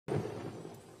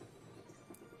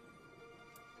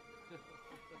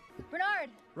Bernard!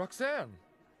 Roxanne!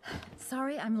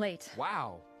 Sorry I'm late.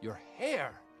 Wow, your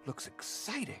hair looks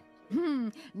exciting.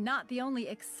 Not the only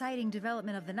exciting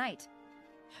development of the night.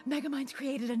 Megamind's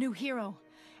created a new hero,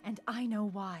 and I know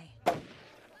why.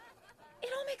 It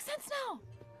all makes sense now.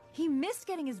 He missed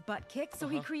getting his butt kicked, so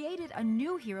he created a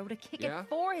new hero to kick it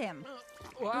for him.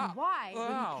 Wow. But why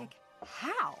would he pick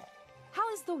Hal? Hal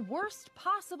is the worst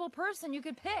possible person you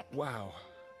could pick. Wow,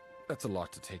 that's a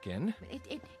lot to take in.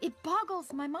 It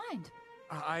boggles my mind.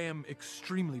 I am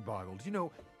extremely boggled. You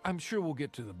know, I'm sure we'll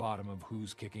get to the bottom of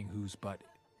who's kicking whose butt,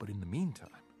 but in the meantime,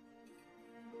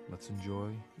 let's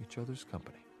enjoy each other's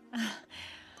company.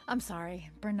 I'm sorry,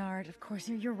 Bernard. Of course,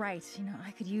 you're right. You know,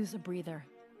 I could use a breather.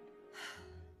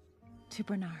 To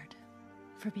Bernard,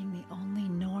 for being the only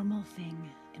normal thing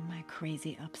in my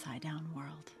crazy upside-down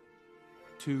world.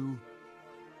 To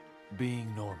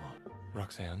being normal.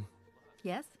 Roxanne?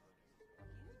 Yes?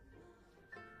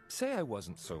 Say I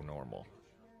wasn't so normal.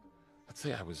 Let's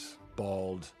say I was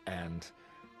bald and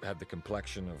had the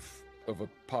complexion of a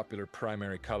popular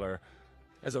primary color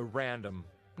as a random,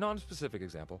 non-specific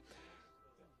example.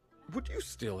 Would you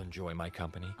still enjoy my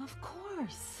company? Of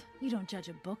course. You don't judge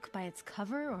a book by its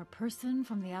cover or person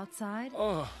from the outside.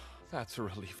 Oh, that's a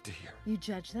relief to hear. You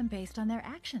judge them based on their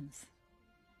actions.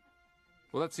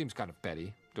 Well, that seems kind of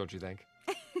petty, don't you think?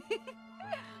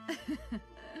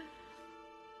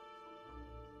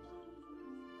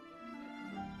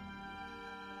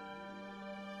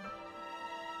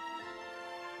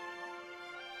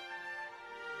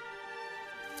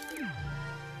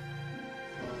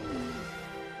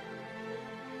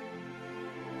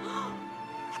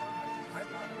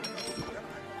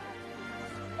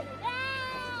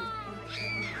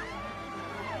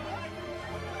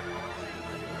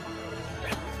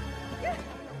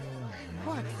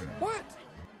 What?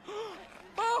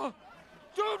 Oh!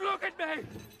 Don't look at me!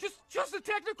 Just a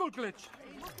technical glitch.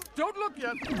 Don't look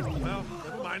yet. Well,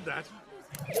 never mind that.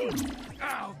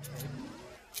 Ow!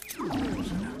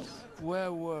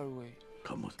 Where were we?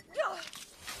 Come with.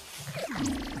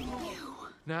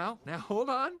 Now, hold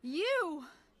on. You!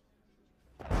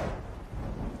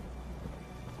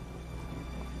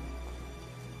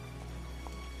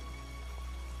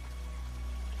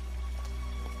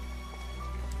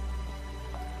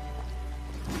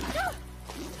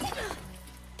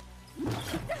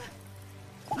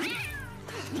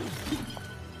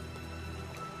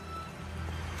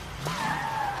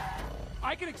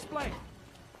 I can explain.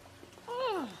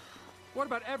 What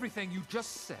about everything you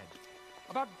just said?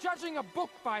 About judging a book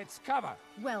by its cover?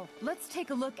 Well, let's take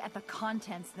a look at the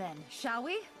contents then, shall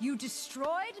we? You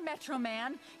destroyed Metro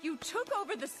Man, you took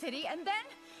over the city, and then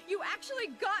you actually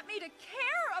got me to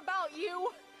care about you!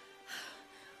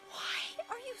 Why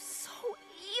are you so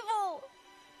evil?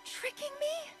 Tricking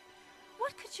me?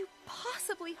 What could you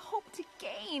possibly hope to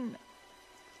gain?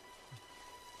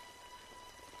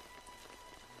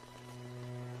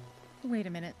 Wait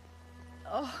a minute.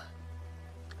 Oh,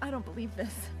 I don't believe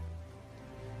this.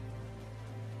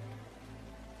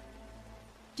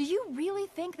 Do you really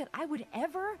think that I would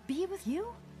ever be with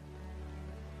you?